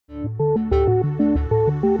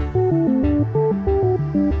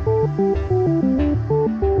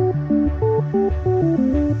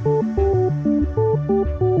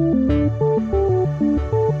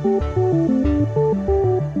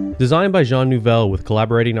Designed by Jean Nouvel with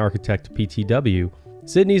collaborating architect PTW,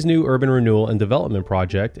 Sydney's new urban renewal and development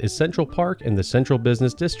project is Central Park in the Central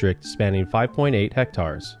Business District, spanning 5.8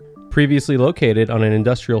 hectares. Previously located on an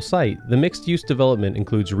industrial site, the mixed-use development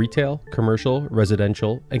includes retail, commercial,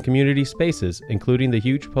 residential, and community spaces, including the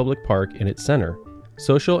huge public park in its center.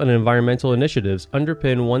 Social and environmental initiatives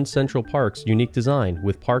underpin One Central Park's unique design,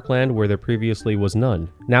 with parkland where there previously was none.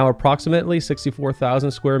 Now approximately 64,000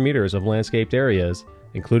 square meters of landscaped areas,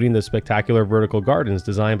 including the spectacular vertical gardens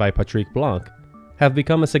designed by Patrick Blanc, have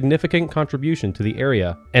become a significant contribution to the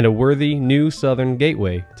area and a worthy new southern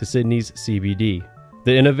gateway to Sydney's CBD.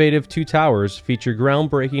 The innovative two towers feature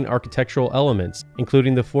groundbreaking architectural elements,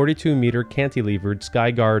 including the 42-meter cantilevered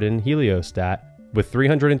sky garden Heliostat, with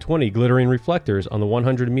 320 glittering reflectors on the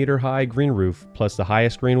 100-meter high green roof, plus the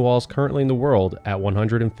highest green walls currently in the world at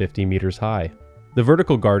 150 meters high. The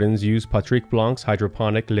vertical gardens use Patrick Blanc's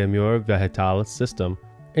hydroponic Mur Vegetal system,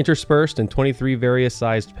 interspersed in 23 various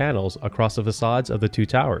sized panels across the facades of the two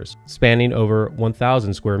towers, spanning over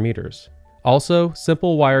 1,000 square meters. Also,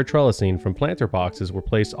 simple wire trellising from planter boxes were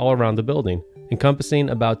placed all around the building, encompassing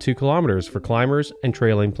about 2 kilometers for climbers and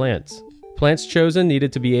trailing plants. Plants chosen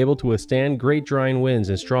needed to be able to withstand great drying winds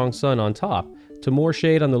and strong sun on top, to more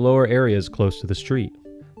shade on the lower areas close to the street.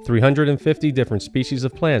 350 different species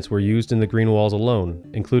of plants were used in the green walls alone,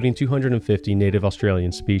 including 250 native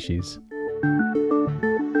Australian species.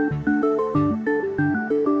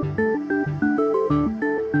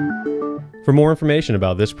 For more information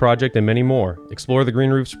about this project and many more, explore the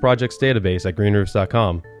Greenroofs projects database at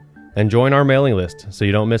Greenroofs.com and join our mailing list so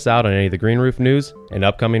you don't miss out on any of the green roof news and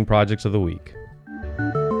upcoming projects of the week.